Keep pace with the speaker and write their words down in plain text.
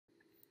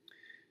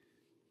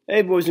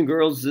Hey boys and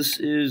girls,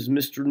 this is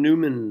Mr.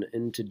 Newman,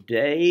 and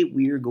today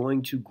we are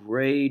going to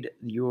grade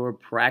your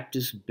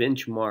practice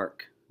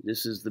benchmark.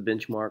 This is the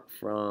benchmark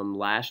from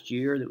last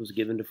year that was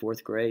given to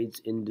fourth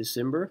grades in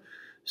December.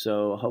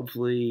 So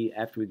hopefully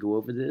after we go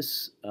over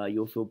this,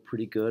 you'll feel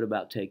pretty good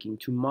about taking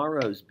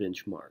tomorrow's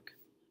benchmark.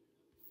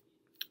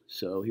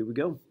 So here we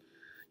go.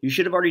 You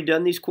should have already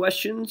done these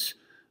questions,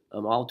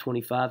 all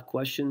 25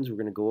 questions. We're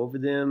going to go over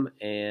them,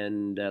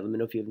 and let me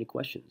know if you have any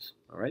questions,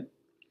 all right?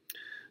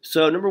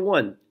 So number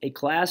one, a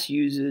class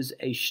uses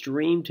a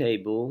stream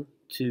table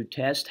to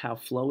test how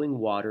flowing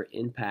water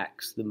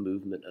impacts the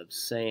movement of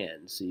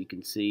sand. So you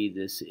can see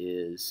this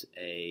is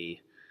a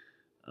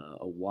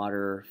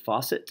water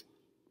faucet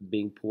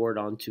being poured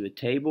onto a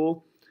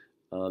table.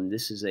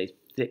 This is a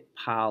thick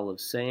pile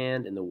of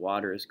sand, and the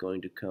water is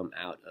going to come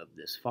out of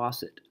this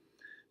faucet.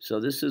 So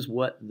this is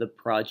what the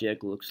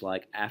project looks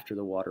like after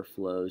the water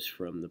flows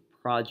from the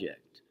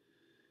project.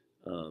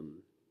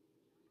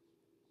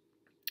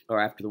 Or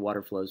after the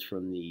water flows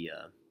from the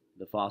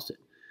faucet.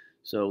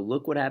 So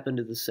look what happened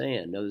to the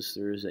sand. Notice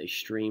there is a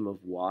stream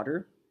of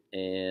water,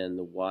 and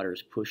the water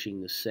is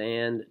pushing the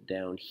sand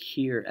down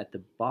here at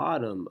the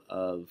bottom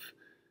of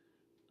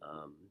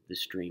the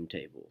stream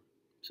table.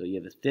 So you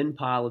have a thin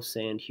pile of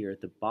sand here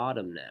at the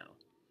bottom now.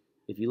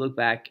 If you look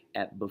back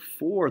at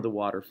before the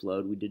water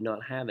flowed, we did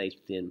not have a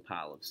thin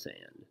pile of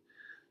sand.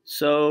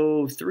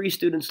 So 3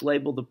 students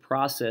labeled the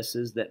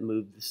processes that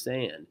moved the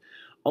sand.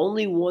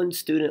 Only 1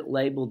 student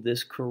labeled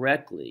this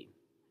correctly.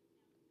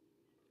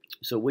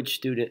 So which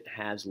student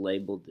has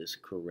labeled this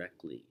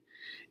correctly?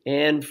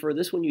 And for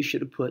this one, you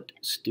should have put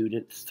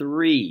student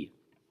 3.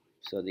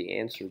 So the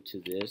answer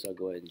to this, I'll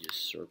go ahead and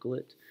just circle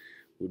it,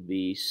 would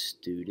be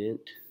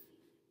student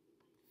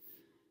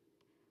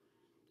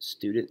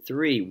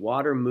 3.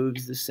 Water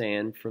moves the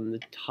sand from the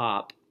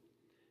top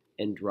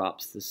and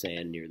drops the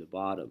sand near the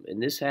bottom.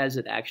 And this has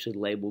it actually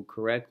labeled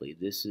correctly.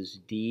 This is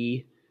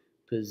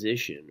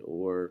deposition,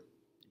 or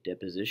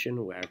deposition,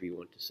 however you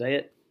want to say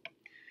it.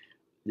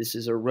 This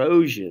is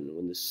erosion,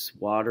 when the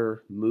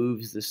water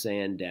moves the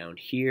sand down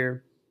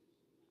here.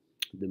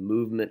 The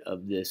movement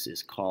of this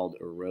is called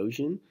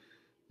erosion.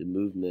 The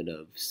movement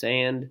of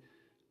sand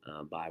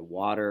by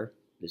water,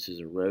 this is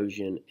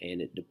erosion, and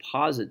it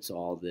deposits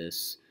all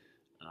this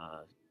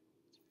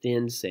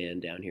thin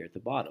sand down here at the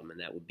bottom, and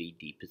that would be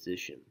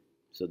deposition.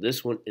 So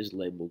this one is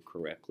labeled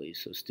correctly,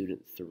 so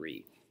student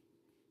 3.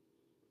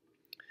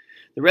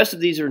 The rest of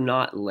these are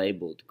not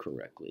labeled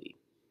correctly.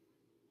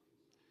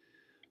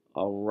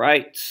 All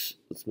right,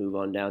 let's move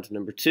on down to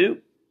number 2.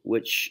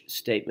 Which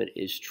statement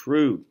is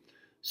true?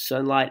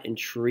 Sunlight and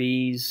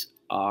trees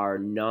are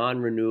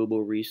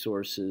non-renewable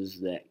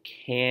resources that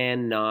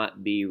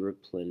cannot be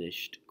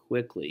replenished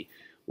quickly.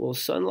 Well,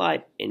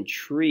 sunlight and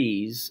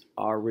trees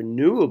are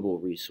renewable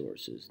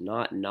resources,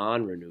 not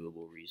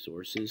non-renewable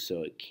resources,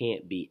 so it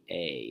can't be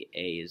A.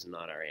 A is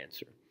not our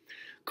answer.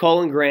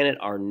 Coal and granite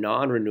are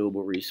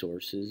non-renewable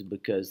resources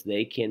because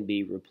they can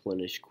be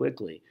replenished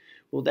quickly.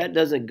 Well, that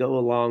doesn't go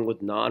along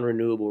with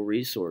non-renewable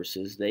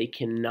resources. They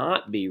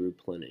cannot be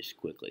replenished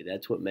quickly.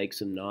 That's what makes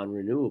them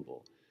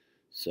non-renewable.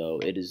 So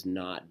it is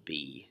not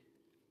B.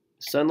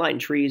 Sunlight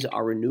and trees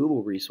are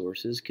renewable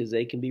resources because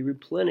they can be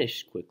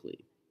replenished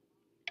quickly.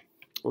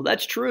 Well,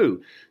 that's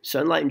true.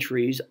 Sunlight and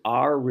trees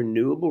are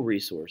renewable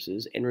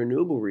resources, and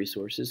renewable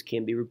resources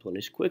can be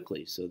replenished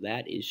quickly. So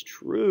that is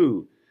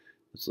true.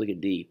 Let's look at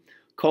D.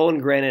 Coal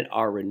and granite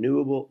are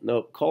renewable.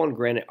 No, coal and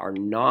granite are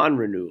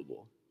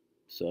non-renewable.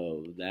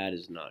 So that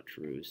is not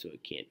true, so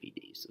it can't be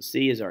D. So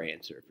C is our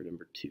answer for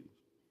number 2.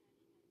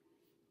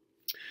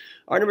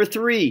 Our number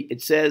 3,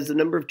 it says the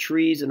number of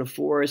trees in a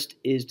forest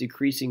is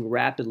decreasing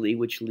rapidly,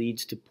 which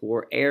leads to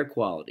poor air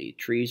quality.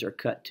 Trees are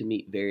cut to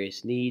meet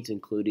various needs,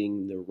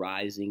 including the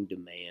rising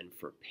demand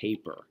for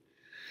paper.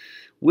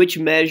 Which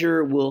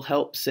measure will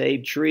help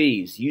save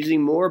trees?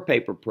 Using more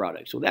paper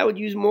products. Well, that would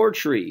use more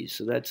trees,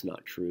 so that's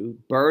not true.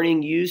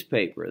 Burning used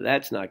paper,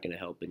 that's not going to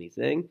help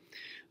anything.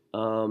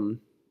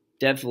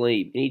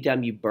 Definitely,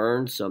 anytime you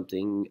burn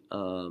something,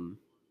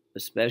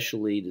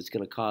 especially that's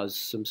going to cause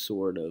some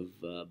sort of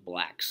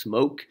black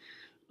smoke,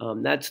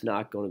 that's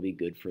not going to be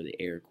good for the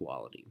air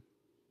quality.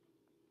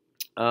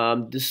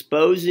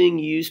 Disposing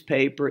used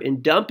paper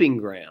in dumping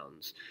grounds.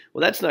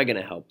 Well, that's not going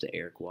to help the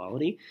air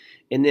quality.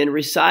 And then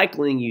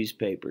recycling used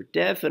paper.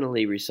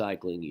 Definitely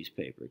recycling used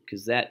paper,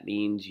 because that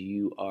means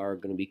you are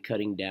going to be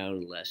cutting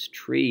down less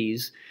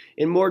trees.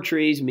 And more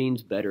trees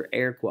means better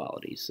air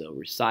quality. So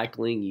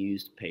recycling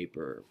used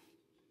paper.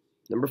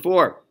 Number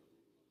 4.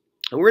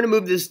 And we're going to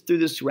move through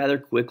this rather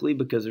quickly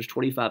because there's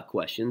 25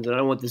 questions. And I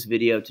don't want this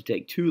video to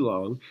take too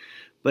long.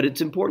 But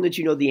it's important that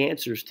you know the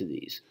answers to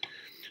these.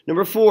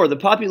 Number 4, the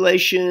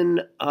population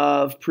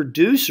of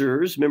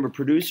producers. Remember,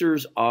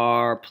 producers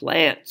are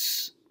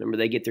plants. Remember,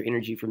 they get their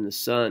energy from the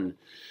sun.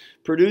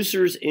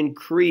 Producers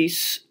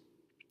increase,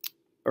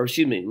 or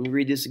excuse me, let me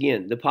read this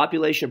again. The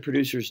population of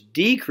producers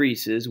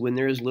decreases when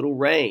there is little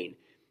rain.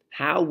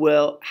 How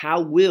will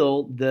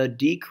the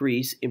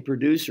decrease in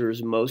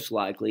producers most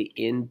likely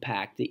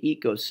impact the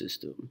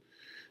ecosystem?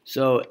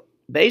 So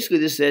basically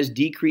this says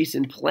decrease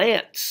in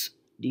plants,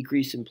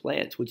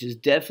 which is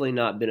definitely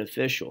not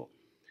beneficial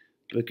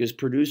because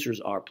producers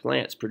are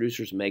plants.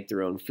 Producers make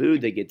their own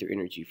food. They get their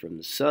energy from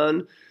the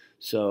sun.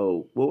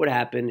 So what would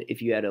happen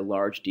if you had a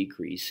large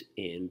decrease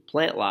in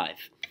plant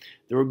life?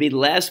 There would be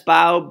less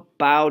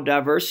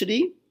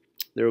biodiversity.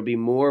 There will be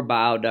more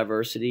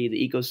biodiversity.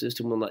 The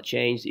ecosystem will not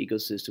change. The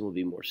ecosystem will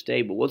be more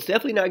stable. Well, it's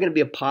definitely not going to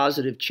be a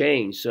positive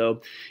change. So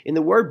in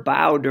the word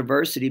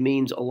biodiversity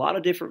means a lot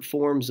of different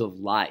forms of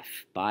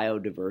life.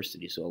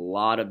 Biodiversity, so a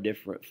lot of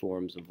different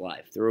forms of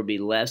life. There will be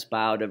less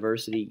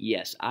biodiversity.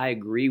 Yes, I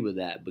agree with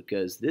that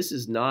because this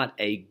is not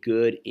a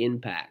good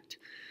impact.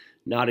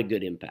 Not a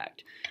good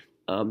impact.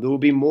 There will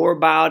be more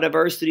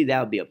biodiversity.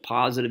 That would be a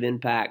positive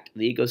impact.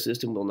 The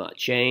ecosystem will not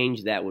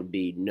change. That would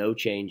be no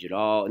change at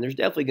all. And there's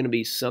definitely going to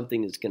be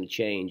something that's going to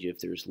change if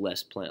there's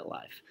less plant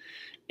life.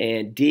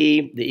 And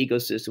D, the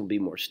ecosystem will be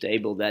more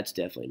stable. That's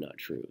definitely not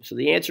true. So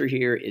the answer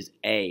here is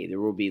A.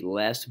 There will be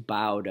less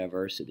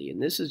biodiversity.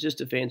 And this is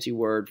just a fancy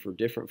word for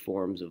different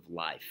forms of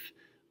life.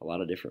 A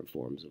lot of different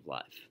forms of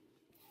life.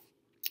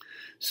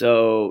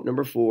 So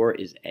number 4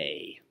 is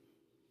A.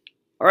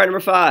 All right, number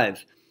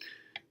 5.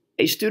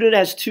 A student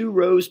has 2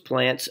 rose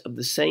plants of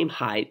the same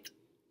height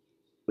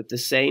with the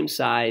same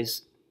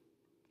size,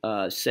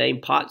 same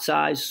pot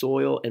size,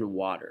 soil, and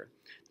water.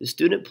 The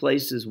student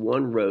places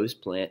 1 rose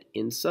plant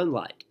in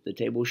sunlight. The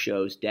table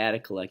shows data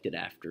collected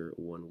after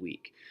 1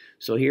 week.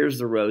 So here's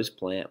the rose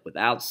plant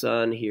without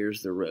sun.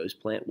 Here's the rose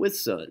plant with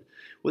sun.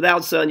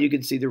 Without sun, you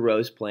can see the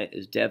rose plant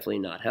is definitely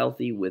not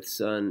healthy. With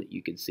sun,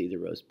 you can see the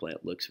rose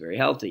plant looks very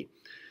healthy.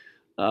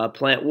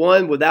 Plant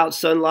 1, without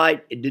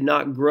sunlight, it did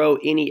not grow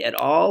any at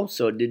all,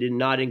 so it did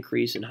not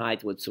increase in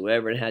height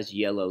whatsoever, and has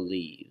yellow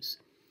leaves.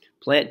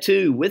 Plant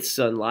 2, with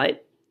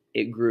sunlight,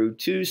 it grew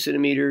 2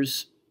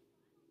 centimeters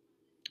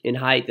in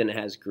height, and it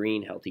has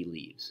green, healthy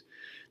leaves.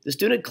 The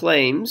student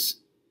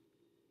claims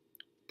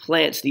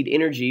plants need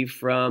energy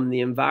from the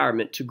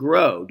environment to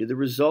grow. Do the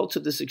results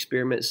of this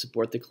experiment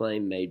support the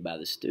claim made by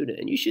the student?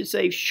 And you should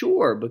say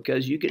sure,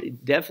 because you can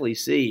definitely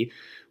see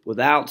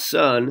without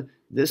sun,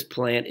 this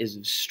plant is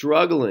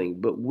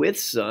struggling, but with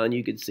sun,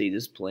 you can see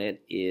this plant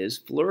is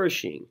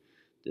flourishing.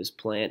 This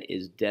plant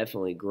is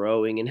definitely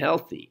growing and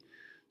healthy.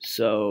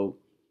 So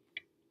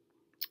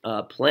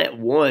plant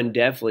 1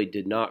 definitely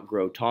did not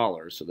grow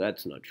taller, so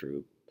that's not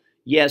true.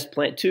 Yes,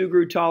 plant 2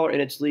 grew taller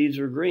and its leaves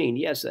were green.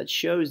 Yes, that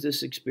shows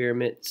this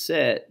experiment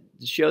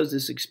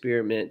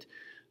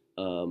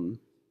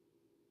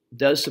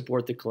does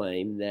support the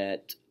claim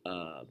that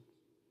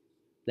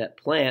that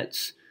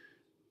plants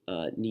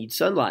need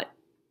sunlight.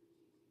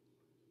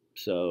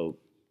 So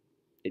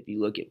if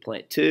you look at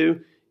plant 2,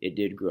 it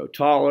did grow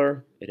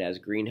taller. It has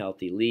green,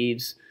 healthy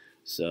leaves.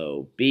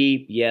 So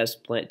B, yes,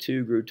 plant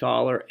 2 grew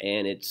taller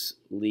and its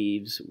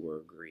leaves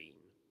were green.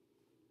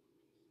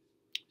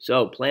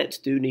 So plants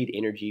do need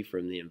energy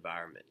from the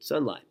environment,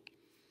 sunlight.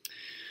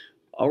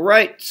 All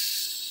right,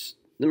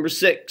 number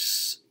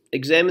 6,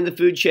 examine the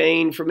food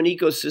chain from an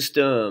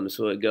ecosystem.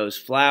 So it goes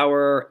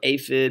flower,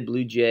 aphid,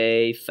 blue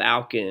jay,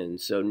 falcon.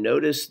 So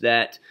notice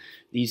that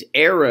these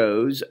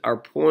arrows are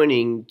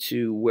pointing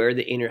to where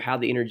how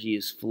the energy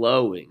is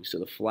flowing. So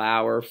the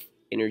flower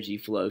energy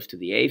flows to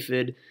the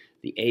aphid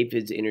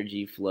aphid's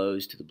energy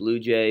flows to the blue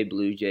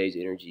jay's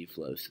energy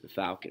flows to the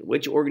falcon.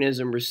 Which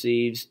organism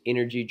receives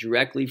energy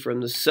directly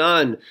from the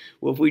sun?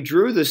 Well, if we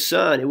drew the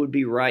sun, it would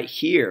be right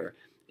here.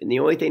 And the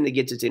only thing that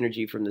gets its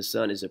energy from the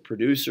sun is a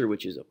producer,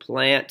 which is a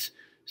plant.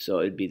 So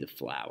it'd be the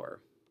flower,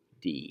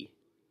 D.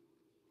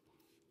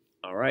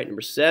 All right,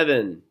 number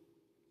 7.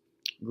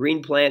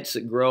 Green plants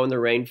that grow in the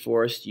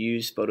rainforest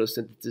use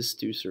photosynthesis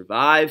to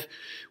survive.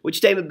 Which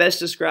statement best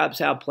describes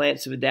how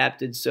plants have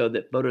adapted so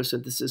that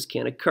photosynthesis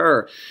can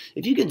occur?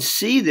 If you can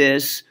see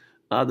this,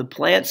 the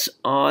plants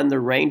on the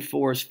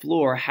rainforest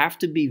floor have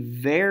to be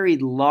very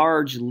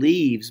large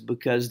leaves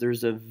because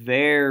there's a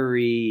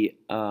very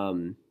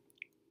large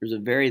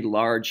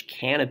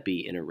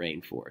canopy in a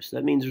rainforest.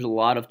 That means there's a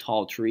lot of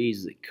tall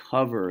trees that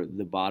cover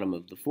the bottom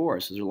of the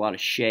forest. There's a lot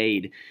of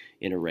shade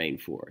in a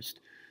rainforest.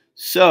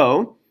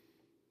 So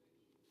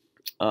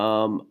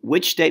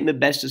which statement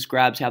best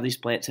describes how these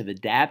plants have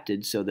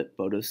adapted so that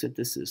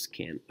photosynthesis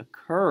can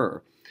occur?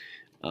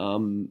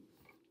 The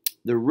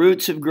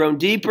roots have grown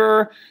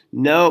deeper.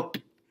 Nope.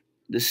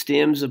 The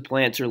stems of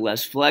plants are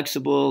less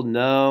flexible.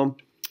 No.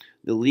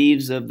 The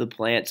leaves of the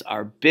plants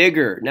are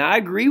bigger. Now, I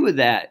agree with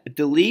that. If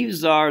the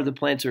leaves of the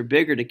plants are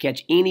bigger to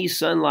catch any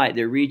sunlight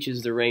that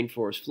reaches the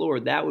rainforest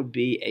floor, that would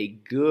be a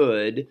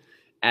good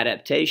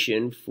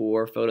adaptation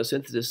for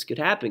photosynthesis could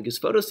happen, because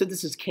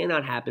photosynthesis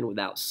cannot happen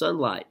without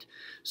sunlight.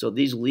 So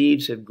these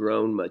leaves have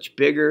grown much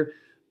bigger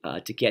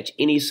to catch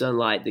any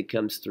sunlight that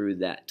comes through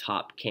that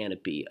top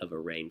canopy of a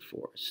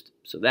rainforest.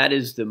 So that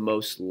is the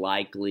most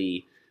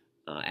likely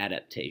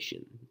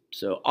adaptation.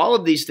 So all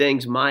of these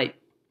things might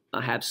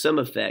have some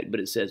effect, but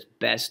it says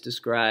best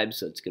described,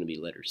 so it's going to be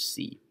letter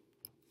C.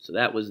 So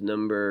that was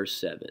number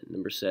 7.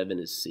 Number 7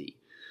 is C.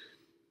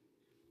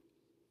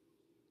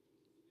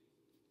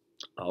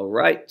 All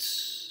right.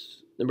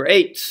 Number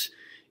 8.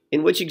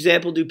 In which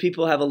example do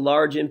people have a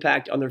large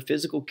impact on their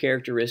physical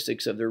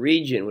characteristics of the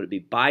region? Would it be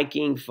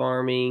biking,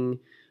 farming,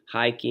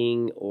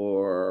 hiking,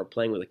 or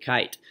playing with a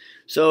kite?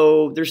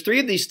 So there's three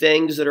of these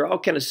things that are all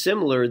kind of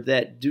similar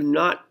that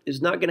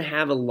is not going to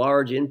have a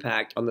large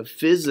impact on the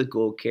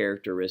physical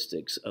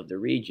characteristics of the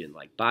region,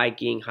 like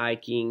biking,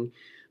 hiking,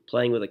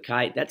 playing with a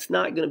kite. That's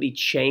not going to be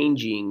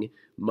changing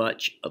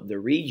much of the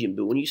region.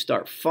 But when you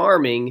start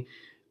farming,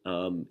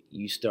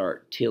 you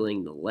start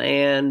tilling the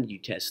land, you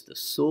test the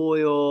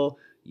soil,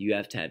 you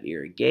have to have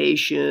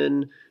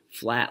irrigation,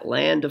 flat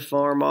land to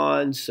farm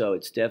on, so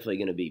it's definitely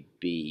going to be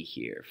B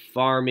here.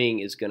 Farming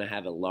is going to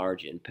have a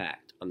large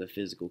impact on the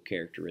physical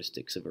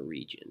characteristics of a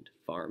region.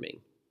 Farming.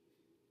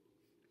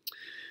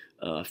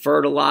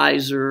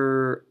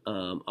 Fertilizer,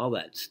 all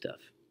that stuff.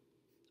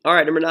 All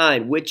right, number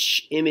 9.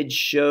 Which image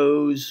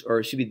shows, or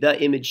excuse me,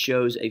 the image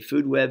shows a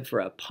food web for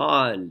a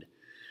pond?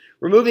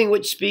 Removing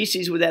which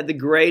species would have the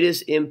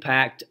greatest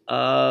impact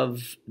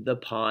of the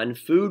pond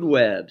food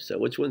web? So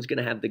which one's going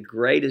to have the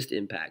greatest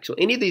impact? So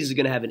any of these is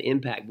going to have an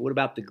impact, but what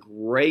about the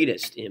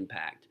greatest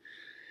impact?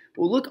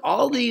 Well, look,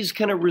 all these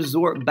kind of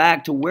resort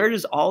back to where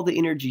does all the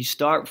energy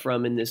start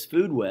from in this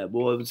food web?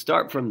 Well, it would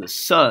start from the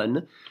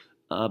sun,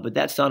 but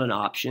that's not an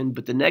option.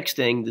 But the next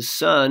thing, the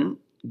sun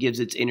gives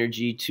its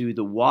energy to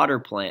the water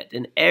plant,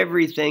 and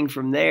everything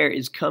from there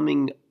is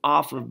coming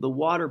off of the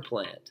water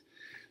plant.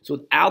 So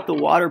without the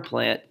water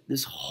plant,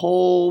 this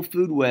whole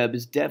food web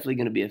is definitely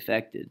going to be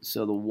affected.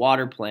 So the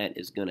water plant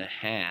is going to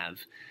have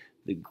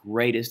the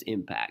greatest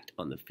impact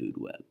on the food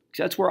web.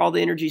 So that's where all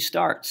the energy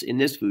starts in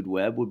this food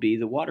web would be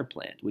the water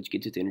plant, which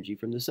gets its energy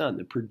from the sun,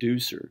 the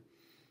producer.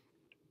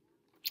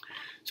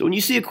 So when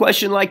you see a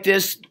question like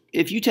this,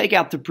 if you take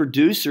out the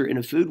producer in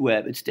a food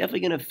web, it's definitely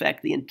going to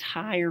affect the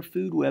entire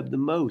food web the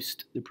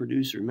most, the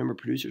producer. Remember,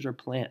 producers are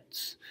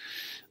plants.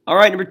 All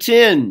right, number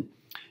 10.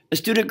 A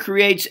student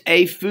creates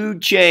a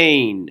food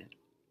chain.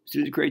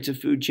 Student creates a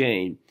food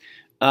chain.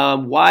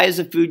 Why is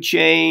a food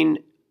chain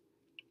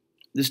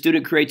the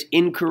student creates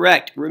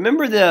incorrect?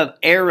 Remember the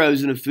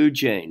arrows in a food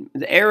chain.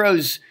 The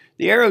arrows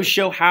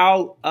show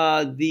how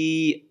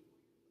the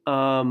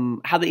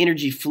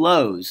energy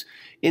flows.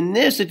 In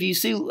this, if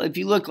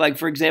you look like,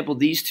 for example,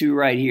 these two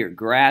right here,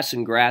 grass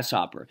and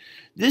grasshopper,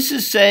 this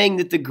is saying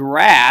that the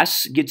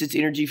grass gets its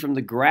energy from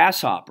the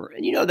grasshopper.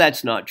 And you know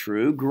that's not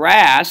true.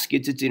 Grass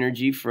gets its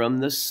energy from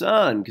the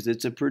sun because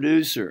it's a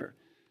producer.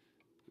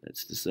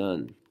 That's the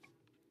sun.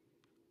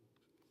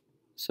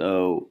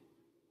 So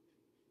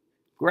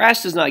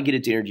grass does not get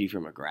its energy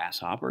from a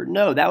grasshopper.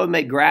 No, that would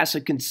make grass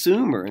a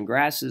consumer, and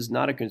grass is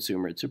not a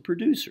consumer. It's a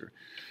producer.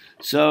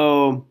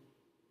 So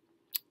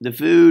the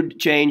food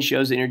chain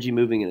shows energy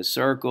moving in a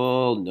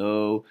circle.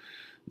 No.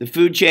 The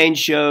food chain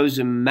shows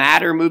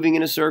matter moving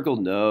in a circle.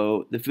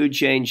 No. The food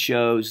chain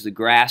shows the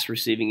grass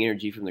receiving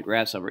energy from the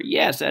grasshopper.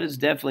 Yes, that is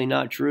definitely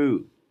not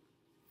true.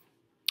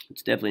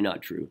 It's definitely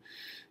not true.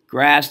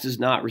 Grass does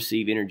not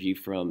receive energy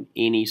from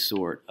any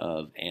sort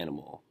of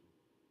animal.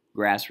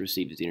 Grass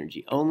receives its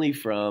energy only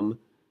from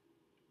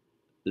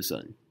the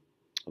sun.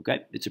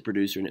 Okay? It's a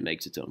producer and it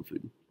makes its own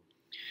food.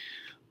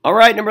 All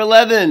right, number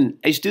 11.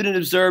 A student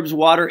observes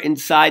water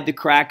inside the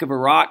crack of a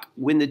rock.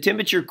 When the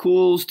temperature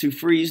cools to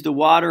freeze the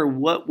water,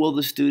 what will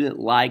the student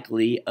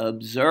likely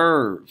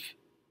observe?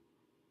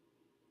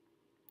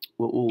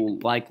 What will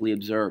likely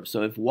observe?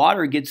 So if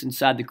water gets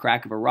inside the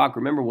crack of a rock,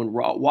 remember when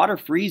water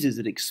freezes,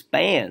 it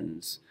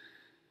expands.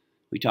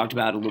 We talked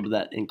about a little bit of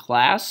that in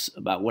class,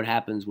 about what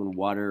happens when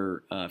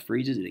water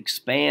freezes. It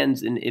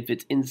expands, and if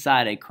it's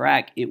inside a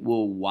crack, it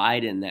will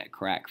widen that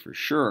crack for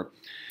sure.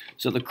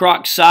 So the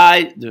rock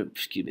size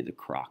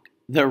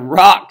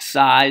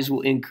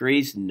will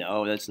increase.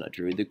 No, that's not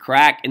true. The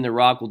crack in the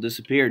rock will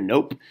disappear.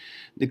 Nope.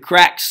 The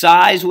crack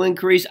size will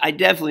increase. I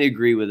definitely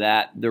agree with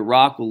that. The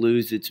rock will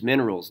lose its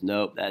minerals.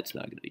 Nope, that's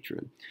not going to be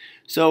true.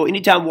 So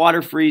anytime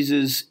water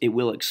freezes, it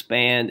will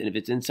expand, and if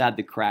it's inside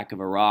the crack of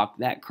a rock,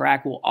 that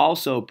crack will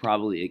also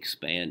probably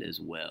expand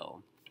as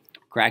well,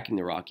 cracking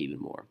the rock even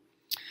more.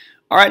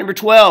 All right, number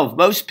 12.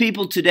 Most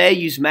people today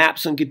use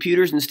maps on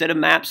computers instead of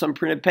maps on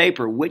printed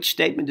paper. Which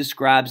statement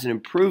describes an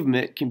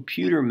improvement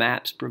computer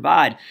maps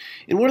provide?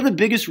 And one of the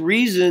biggest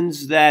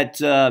reasons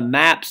that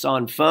maps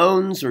on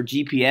phones or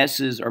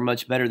GPSs are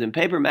much better than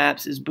paper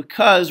maps is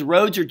because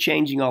roads are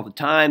changing all the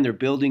time. They're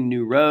building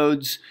new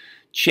roads,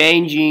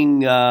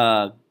 changing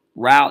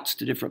routes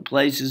to different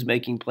places,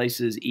 making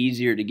places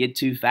easier to get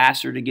to,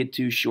 faster to get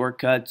to,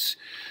 shortcuts.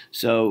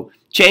 So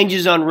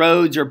changes on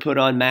roads are put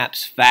on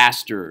maps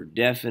faster,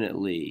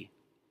 definitely.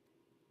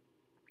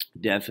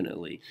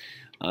 Definitely.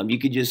 You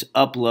could just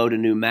upload a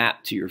new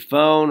map to your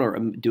phone or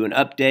do an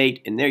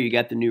update, and there you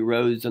got the new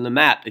roads on the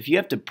map. If you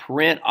have to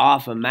print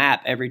off a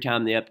map every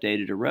time they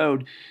updated a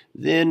road,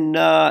 then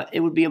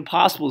it would be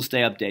impossible to stay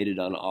updated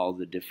on all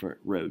the different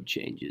road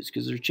changes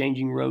because they're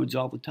changing roads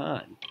all the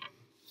time.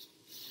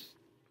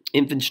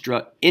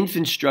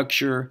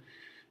 Infrastructure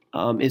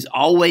is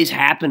always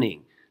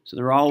happening. So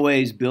they're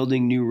always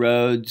building new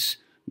roads,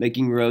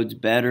 making roads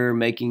better,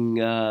 making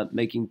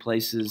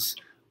places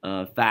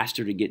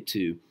faster to get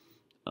to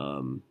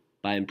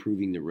by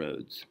improving the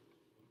roads.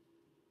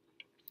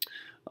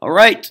 All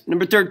right,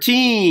 number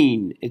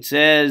 13. It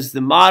says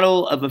the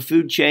model of a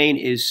food chain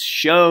is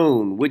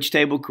shown. Which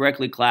table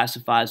correctly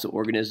classifies the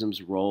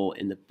organism's role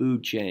in the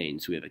food chain?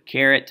 So we have a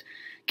carrot.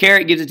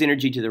 Carrot gives its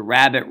energy to the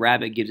rabbit.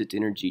 Rabbit gives its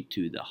energy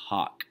to the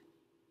hawk.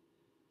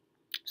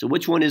 So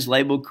which one is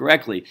labeled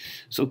correctly?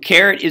 So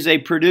carrot is a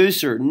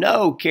producer.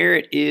 No,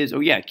 carrot is,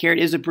 carrot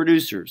is a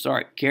producer.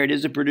 Sorry, carrot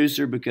is a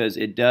producer because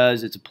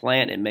it's a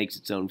plant, it makes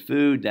its own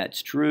food.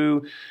 That's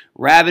true.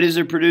 Rabbit is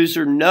a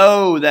producer.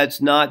 No,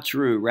 that's not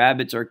true.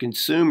 Rabbits are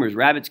consumers.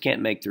 Rabbits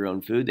can't make their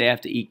own food. They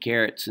have to eat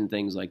carrots and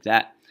things like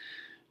that.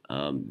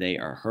 They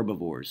are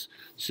herbivores.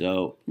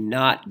 So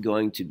not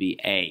going to be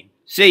A.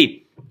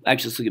 C.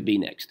 Actually, let's look at B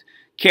next.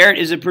 Carrot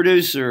is a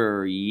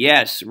producer.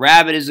 Yes.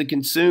 Rabbit is a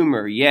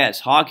consumer.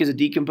 Yes. Hawk is a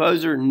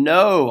decomposer.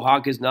 No,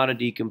 hawk is not a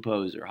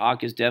decomposer.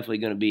 Hawk is definitely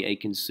going to be a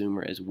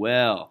consumer as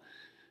well.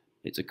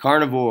 It's a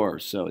carnivore,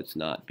 so it's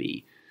not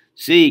B.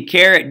 C.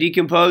 Carrot,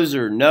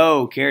 decomposer.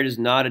 No, carrot is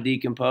not a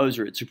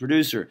decomposer. It's a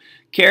producer.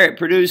 Carrot,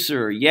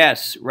 producer.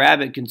 Yes.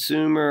 Rabbit,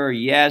 consumer.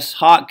 Yes.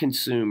 Hawk,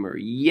 consumer.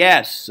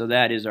 Yes. So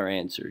that is our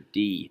answer.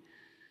 D.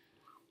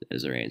 That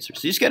is our answer.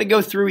 So you just got to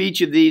go through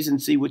each of these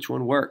and see which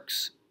one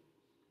works.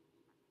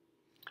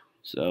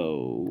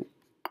 So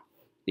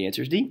the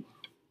answer is D.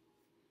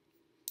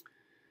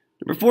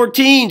 Number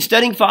 14,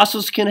 studying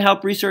fossils can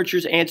help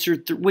researchers answer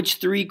which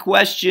three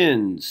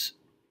questions?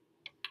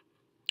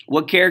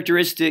 What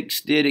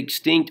characteristics did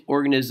extinct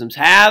organisms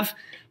have?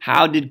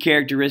 How did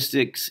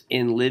characteristics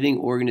in living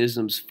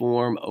organisms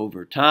form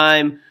over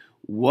time?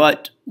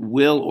 What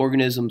will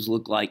organisms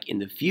look like in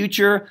the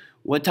future?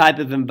 What type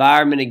of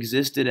environment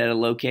existed at a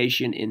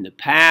location in the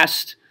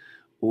past?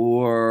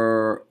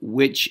 Or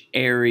which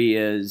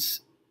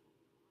areas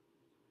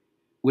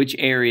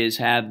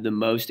have the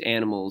most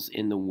animals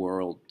in the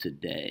world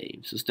today?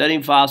 So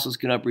studying fossils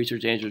can help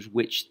research answers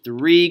which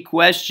three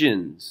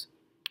questions?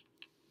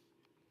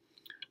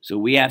 So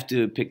we have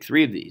to pick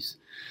three of these.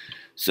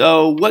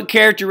 So what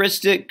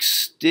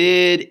characteristics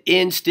did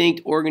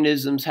instinct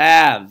organisms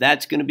have?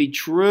 That's going to be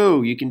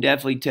true. You can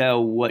definitely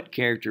tell what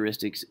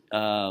characteristics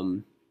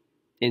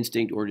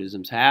instinct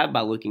organisms have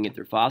by looking at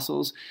their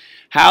fossils.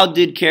 How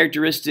did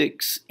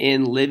characteristics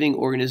in living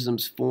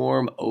organisms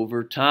form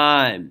over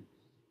time?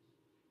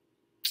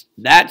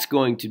 That's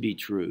going to be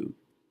true.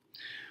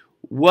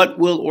 What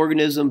will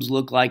organisms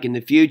look like in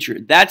the future?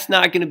 That's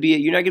not going to be,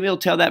 you're not going to be able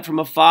to tell that from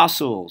a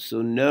fossil,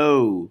 so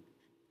no.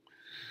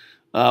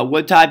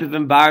 What type of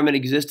environment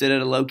existed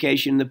at a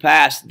location in the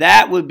past?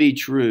 That would be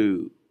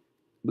true,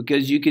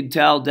 because you could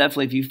tell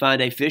definitely if you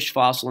find a fish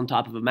fossil on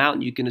top of a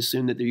mountain, you can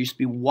assume that there used to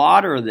be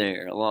water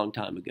there a long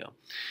time ago.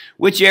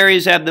 Which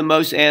areas have the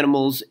most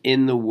animals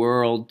in the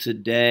world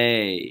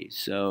today?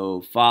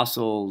 So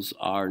fossils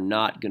are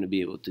not going to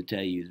be able to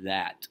tell you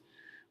that.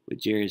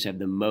 Which areas have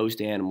the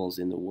most animals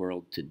in the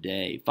world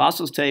today?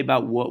 Fossils tell you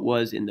about what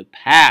was in the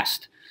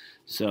past.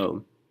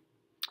 So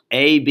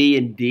A, B,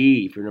 and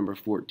D for number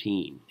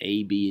 14.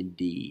 A, B, and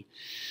D.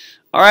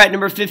 All right,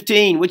 number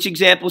 15. Which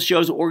example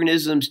shows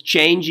organisms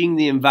changing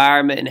the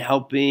environment and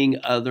helping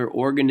other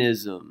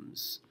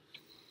organisms?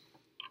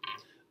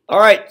 All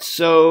right,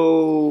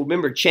 so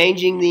remember,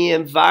 changing the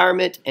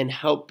environment and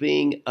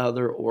helping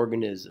other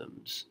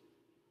organisms.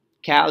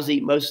 Cows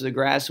eat most of the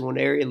grass in one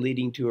area,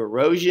 leading to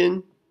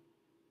erosion.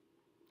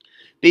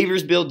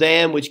 Beavers build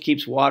dam, which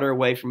keeps water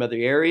away from other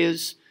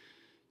areas.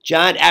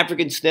 Giant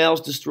African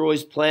snails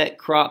destroys plant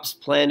crops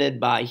planted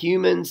by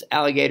humans.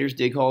 Alligators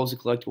dig holes to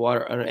collect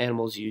water other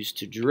animals use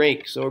to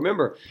drink. So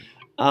remember,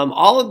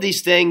 all of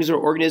these things are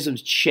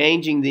organisms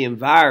changing the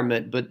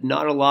environment, but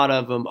not a lot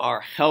of them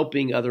are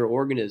helping other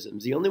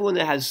organisms. The only one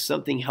that has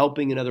something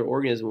helping another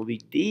organism will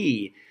be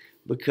D,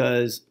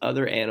 because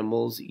other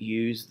animals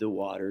use the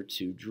water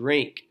to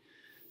drink.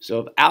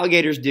 So if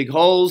alligators dig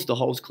holes, the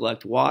holes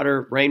collect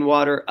water,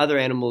 rainwater. Other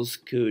animals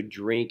could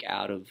drink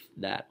out of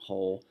that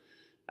hole.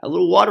 A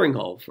little watering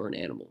hole for an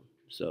animal.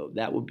 So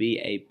that would be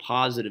a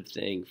positive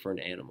thing for an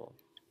animal.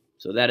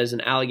 So that is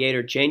an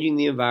alligator changing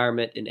the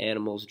environment and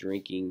animals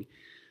drinking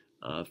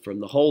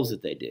from the holes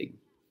that they dig.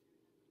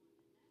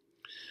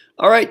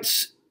 All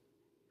right.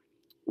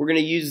 We're going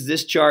to use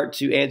this chart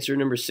to answer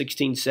number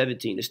 16,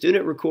 17. A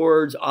student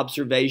records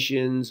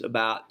observations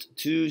about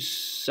two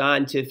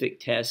scientific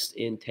tests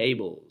in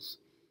tables.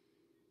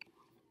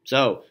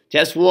 So,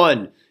 test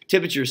 1,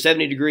 temperature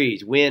 70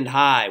 degrees, wind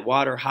high,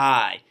 water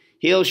high,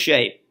 heel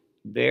shape,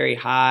 very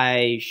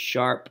high,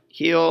 sharp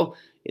heel,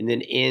 and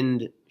then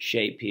end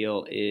shape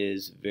heel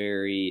is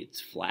it's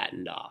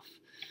flattened off.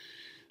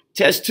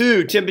 Test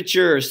 2,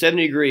 temperature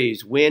 70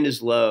 degrees, wind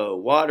is low,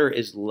 water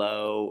is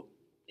low,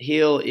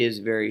 heel is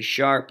very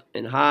sharp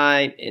and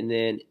high, and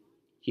then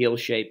heel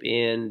shape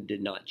end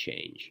did not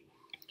change.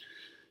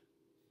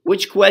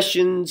 Which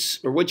question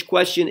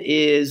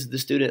is the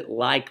student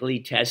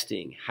likely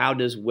testing? How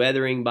does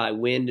weathering by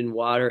wind and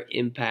water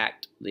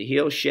impact the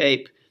heel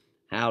shape?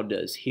 How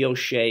does heel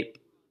shape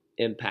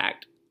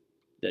impact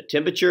the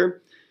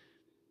temperature?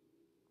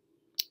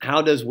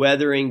 How does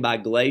weathering by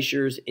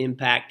glaciers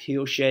impact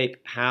heel shape?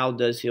 How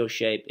does heel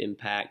shape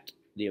impact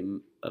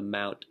the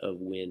amount of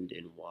wind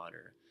and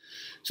water.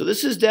 So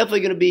this is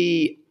definitely going to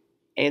be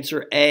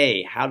answer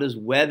A. How does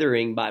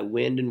weathering by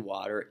wind and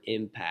water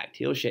impact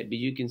hill shape? But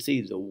you can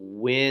see the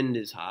wind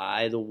is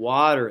high, the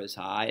water is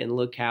high, and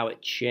look how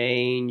it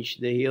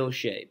changed the hill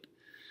shape.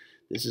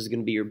 This is going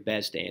to be your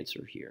best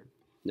answer here.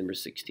 Number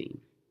 16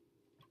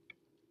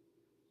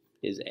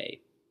 is A.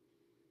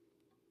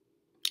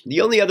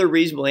 The only other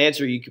reasonable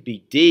answer you could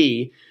be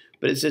D,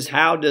 but it says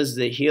how does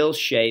the hill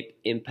shape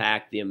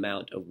impact the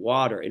amount of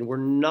water? And we're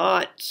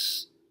not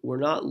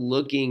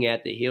looking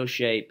at the hill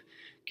shape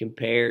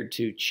compared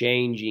to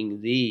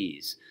changing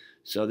these.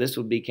 So this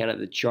would be kind of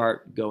the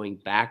chart going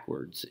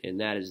backwards, and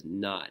that is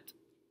not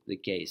the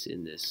case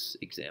in this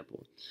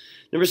example.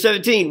 Number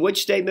 17,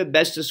 which statement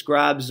best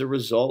describes the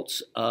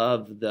results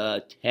of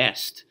the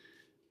test?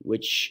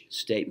 Which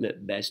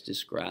statement best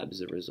describes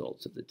the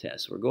results of the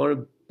test? We're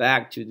going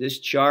back to this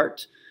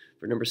chart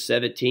for number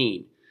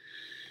 17.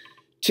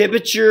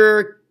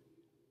 Temperature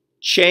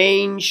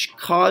change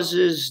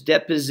causes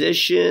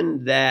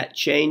deposition that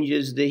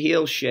changes the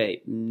hill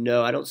shape.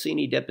 No, I don't see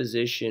any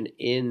deposition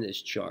in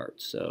this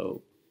chart,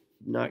 so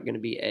not going to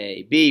be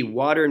A. B,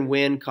 water and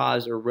wind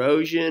cause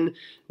erosion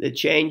that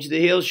change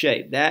the hill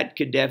shape. That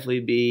could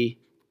definitely be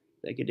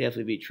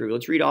true.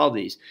 Let's read all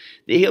these.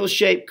 The hill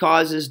shape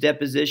causes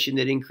deposition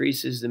that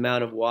increases the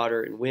amount of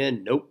water and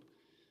wind. Nope.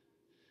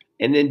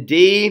 And then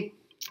D,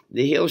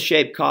 the hill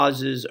shape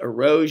causes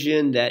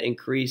erosion that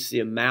increases the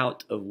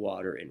amount of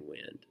water and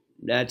wind.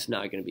 That's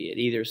not going to be it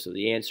either, so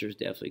the answer is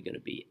definitely going to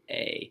be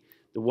A.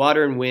 The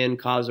water and wind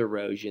cause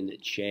erosion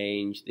that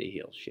change the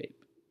hill shape.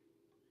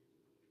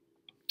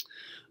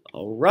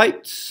 All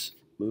right,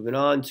 moving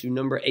on to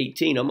number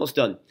 18, almost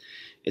done.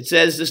 It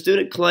says the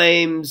student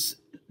claims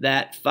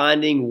that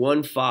finding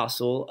one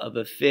fossil of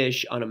a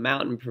fish on a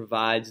mountain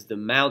provides the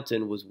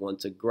mountain was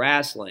once a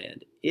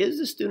grassland. Is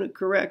the student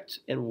correct,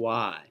 and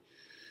why?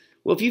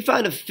 Well, if you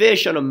find a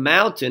fish on a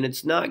mountain,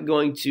 it's not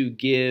going to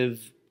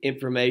give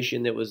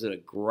information that was in a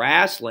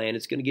grassland.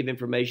 It's going to give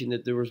information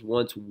that there was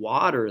once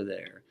water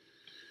there.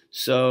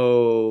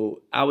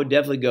 So I would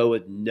definitely go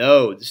with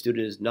no, the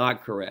student is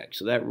not correct.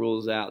 So that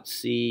rules out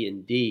C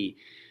and D.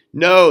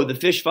 No, the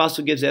fish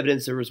fossil gives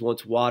evidence there was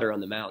once water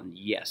on the mountain.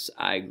 Yes,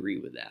 I agree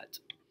with that.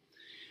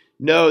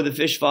 No, the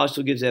fish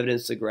fossil gives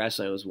evidence the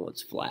grassland was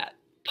once flat.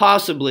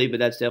 Possibly, but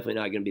that's definitely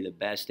not going to be the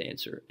best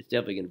answer. It's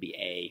definitely going to be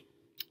A,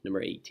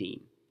 number 18.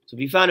 So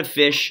if you find a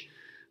fish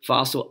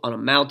fossil on a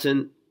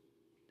mountain,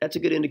 that's a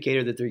good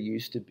indicator that there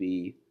used to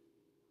be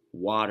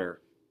water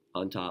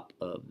on top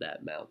of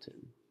that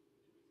mountain.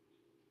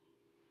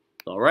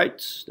 All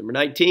right, number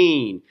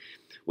 19.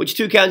 Which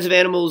two kinds of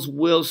animals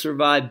will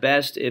survive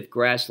best if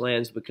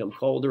grasslands become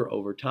colder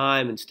over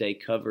time and stay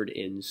covered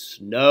in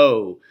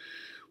snow?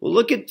 Well,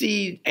 look at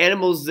the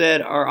animals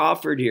that are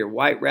offered here.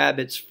 White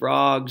rabbits,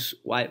 frogs,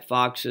 white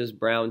foxes,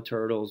 brown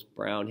turtles,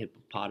 brown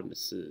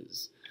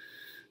hippopotamuses.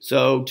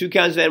 So two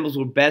kinds of animals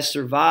will best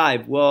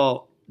survive.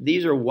 Well,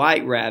 these are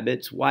white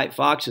rabbits, white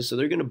foxes, so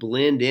they're going to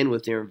blend in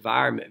with their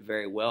environment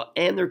very well,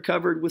 and they're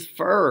covered with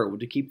fur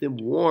to keep them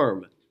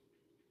warm.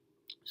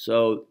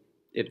 So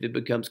if it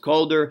becomes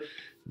colder,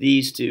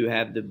 these two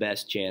have the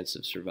best chance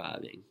of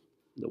surviving,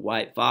 the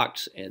white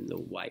fox and the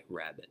white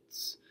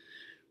rabbits.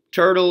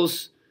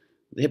 Turtles,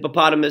 the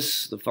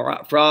hippopotamus, the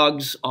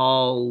frogs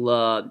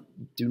all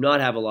do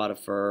not have a lot of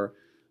fur.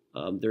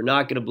 They're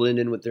not going to blend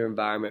in with their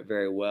environment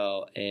very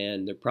well,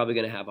 and they're probably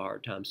going to have a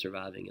hard time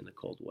surviving in the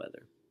cold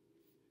weather,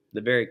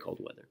 the very cold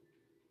weather.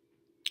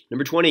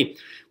 Number 20,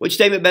 which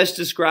statement best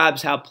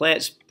describes how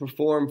plants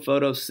perform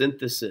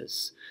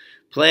photosynthesis?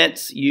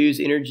 Plants use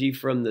energy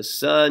from the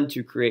sun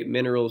to create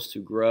minerals to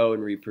grow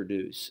and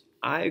reproduce.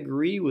 I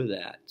agree with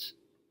that.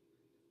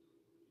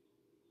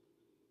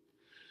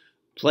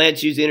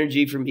 Plants use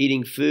energy from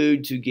eating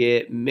food to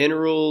get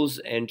minerals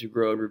and to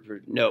grow and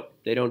reproduce. No,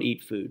 they don't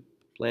eat food.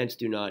 Plants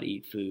do not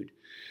eat food.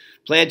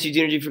 Plants use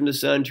energy from the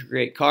sun to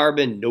create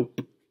carbon.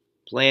 Nope.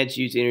 Plants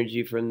use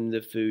energy from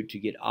the food to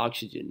get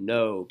oxygen.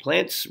 No.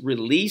 Plants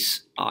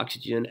release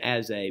oxygen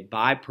as a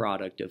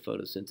byproduct of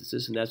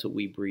photosynthesis, and that's what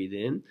we breathe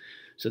in.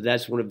 So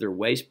that's one of their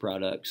waste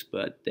products,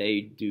 but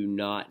they do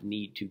not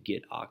need to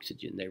get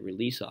oxygen. They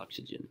release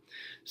oxygen.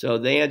 So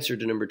the answer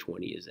to number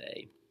 20 is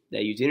A.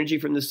 They use energy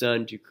from the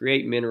sun to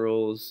create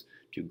minerals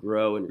to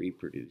grow and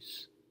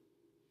reproduce,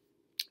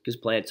 because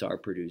plants are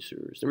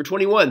producers. Number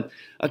 21,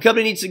 a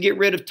company needs to get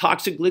rid of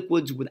toxic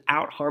liquids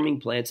without harming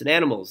plants and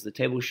animals. The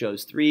table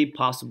shows 3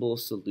 possible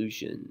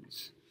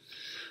solutions.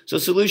 So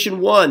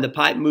solution 1, the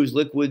pipe moves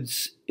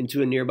liquids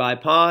into a nearby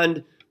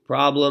pond.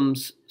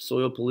 Problems,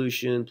 soil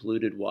pollution,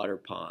 polluted water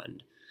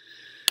pond.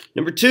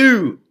 Number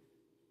 2,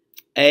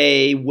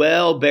 a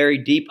well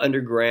buried deep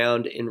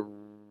underground in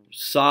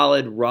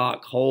solid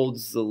rock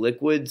holds the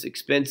liquids.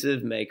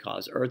 Expensive, may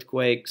cause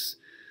earthquakes.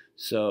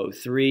 So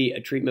 3,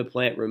 a treatment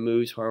plant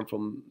removes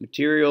harmful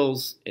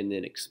materials, and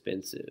then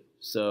expensive.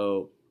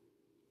 So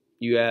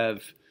you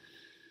have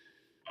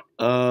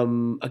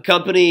A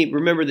company,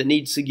 remember, that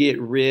needs to get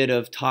rid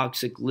of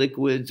toxic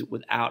liquids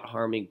without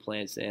harming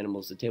plants and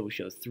animals. The table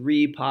shows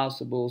 3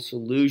 possible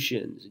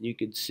solutions, and you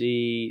can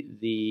see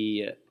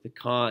the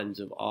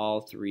cons of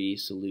all 3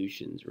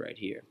 solutions right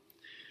here.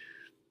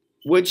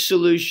 Which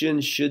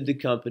solution should the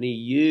company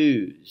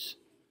use?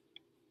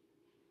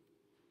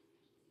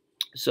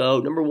 So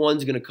number 1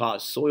 is going to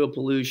cause soil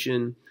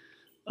pollution,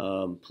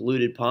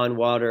 polluted pond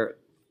water.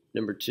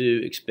 Number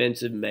 2,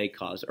 expensive, may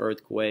cause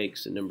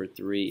earthquakes. And number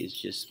 3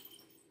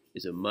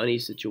 is a money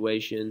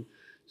situation.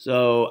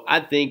 So I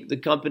think the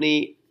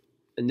company,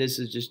 and this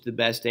is just the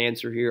best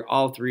answer here,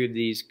 all 3 of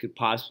these could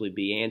possibly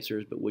be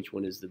answers, but which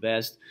one is the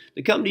best?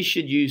 The company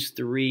should use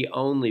 3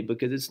 only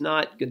because it's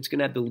going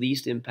to have the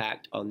least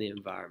impact on the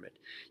environment.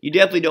 You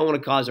definitely don't want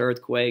to cause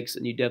earthquakes,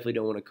 and you definitely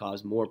don't want to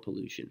cause more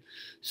pollution.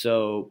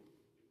 So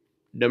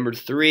number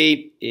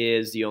 3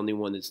 is the only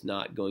one that's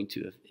not going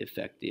to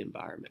affect the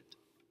environment.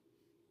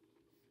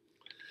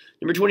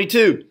 Number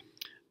 22,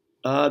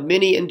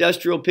 many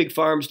industrial pig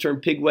farms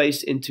turn pig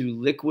waste into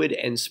liquid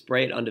and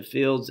spray it onto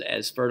fields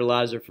as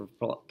fertilizer for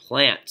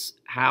plants.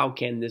 How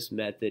can this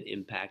method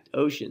impact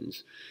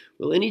oceans?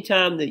 Well,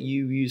 anytime that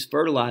you use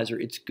fertilizer,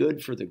 it's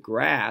good for the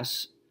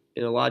grass,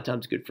 and a lot of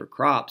times good for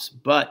crops.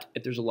 But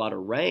if there's a lot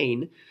of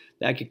rain,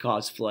 that could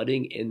cause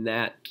flooding, and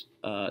that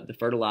the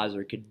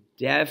fertilizer could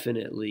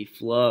definitely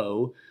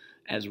flow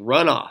as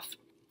runoff.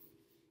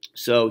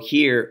 So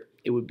here,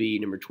 it would be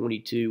number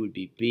 22 would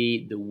be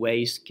B. The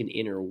waste can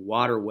enter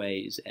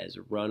waterways as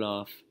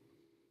runoff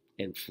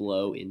and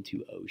flow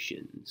into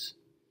oceans.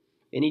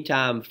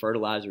 Anytime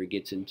fertilizer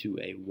gets into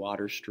a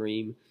water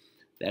stream,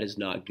 that is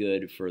not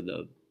good for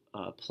the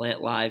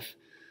plant life.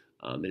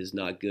 It is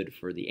not good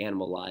for the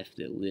animal life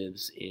that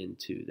lives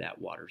into that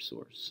water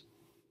source.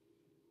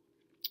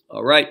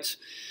 All right,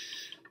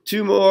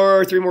 3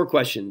 more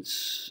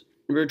questions.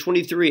 Number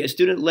 23, a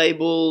student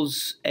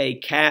labels a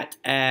cat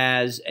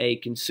as a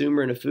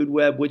consumer in a food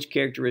web. Which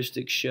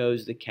characteristic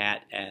shows the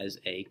cat as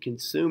a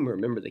consumer?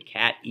 Remember, the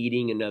cat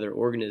eating another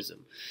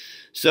organism.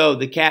 So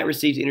the cat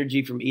receives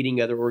energy from eating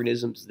other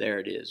organisms. There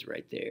it is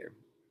right there.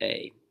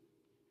 A.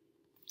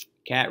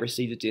 Cat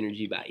receives its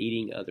energy by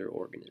eating other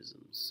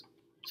organisms.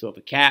 So if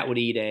a cat would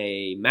eat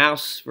a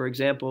mouse, for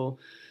example,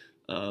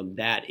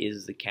 that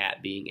is the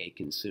cat being a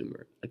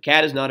consumer. A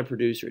cat is not a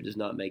producer. It does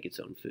not make its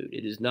own food.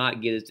 It does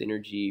not get its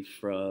energy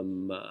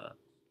from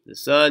the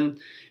sun.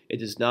 It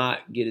does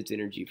not get its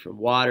energy from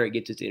water. It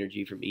gets its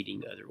energy from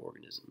eating other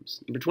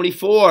organisms. Number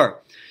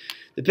 24,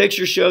 the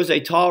picture shows a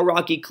tall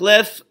rocky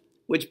cliff.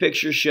 Which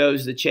picture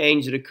shows the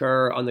change that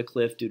occur on the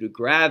cliff due to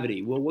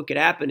gravity? Well, what could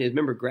happen is,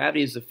 remember,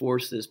 gravity is the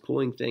force that is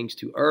pulling things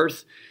to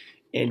Earth,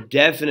 and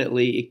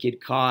definitely it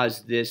could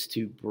cause this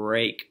to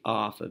break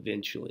off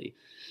eventually.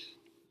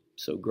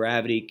 So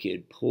gravity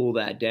could pull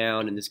that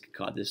down, and this could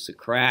cause this to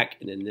crack,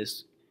 and then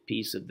this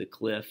piece of the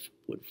cliff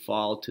would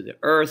fall to the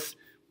earth,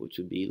 which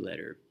would be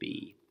letter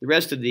B. The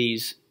rest of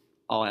these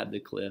all have the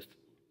cliff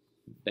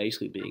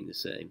basically being the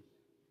same.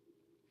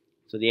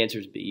 So the answer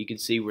is B. You can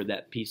see where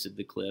that piece of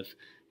the cliff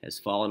has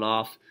fallen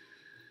off,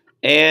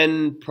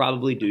 and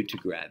probably due to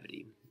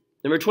gravity.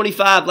 Number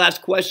 25,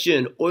 last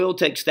question. Oil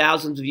takes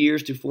thousands of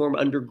years to form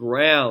under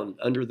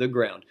the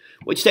ground.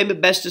 Which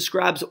statement best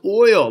describes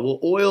oil? Well,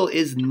 oil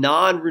is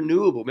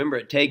non-renewable. Remember,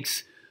 it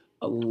takes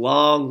a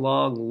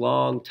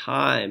long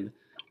time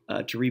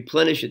to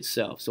replenish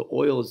itself. So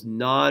oil is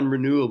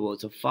non-renewable.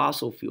 It's a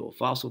fossil fuel.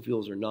 Fossil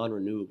fuels are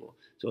non-renewable.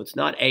 So it's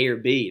not A or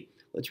B.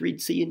 Let's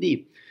read C and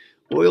D.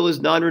 Oil is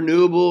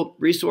non-renewable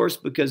resource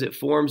because it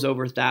forms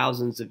over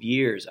thousands of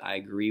years. I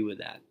agree with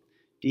that.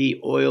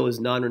 D, oil is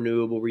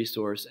non-renewable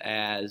resource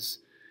as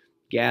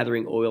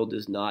gathering oil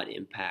does not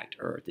impact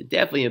Earth. It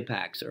definitely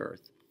impacts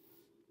Earth.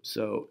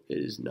 So it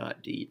is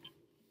not D.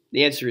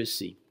 The answer is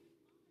C.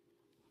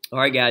 All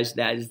right, guys,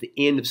 that is the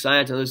end of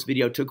science. I know this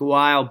video took a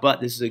while,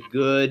 but this is a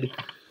good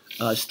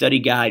study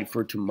guide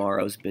for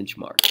tomorrow's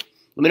benchmark.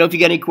 Let me know if you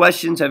got any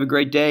questions. Have a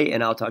great day,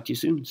 and I'll talk to you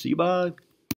soon. See you. Bye.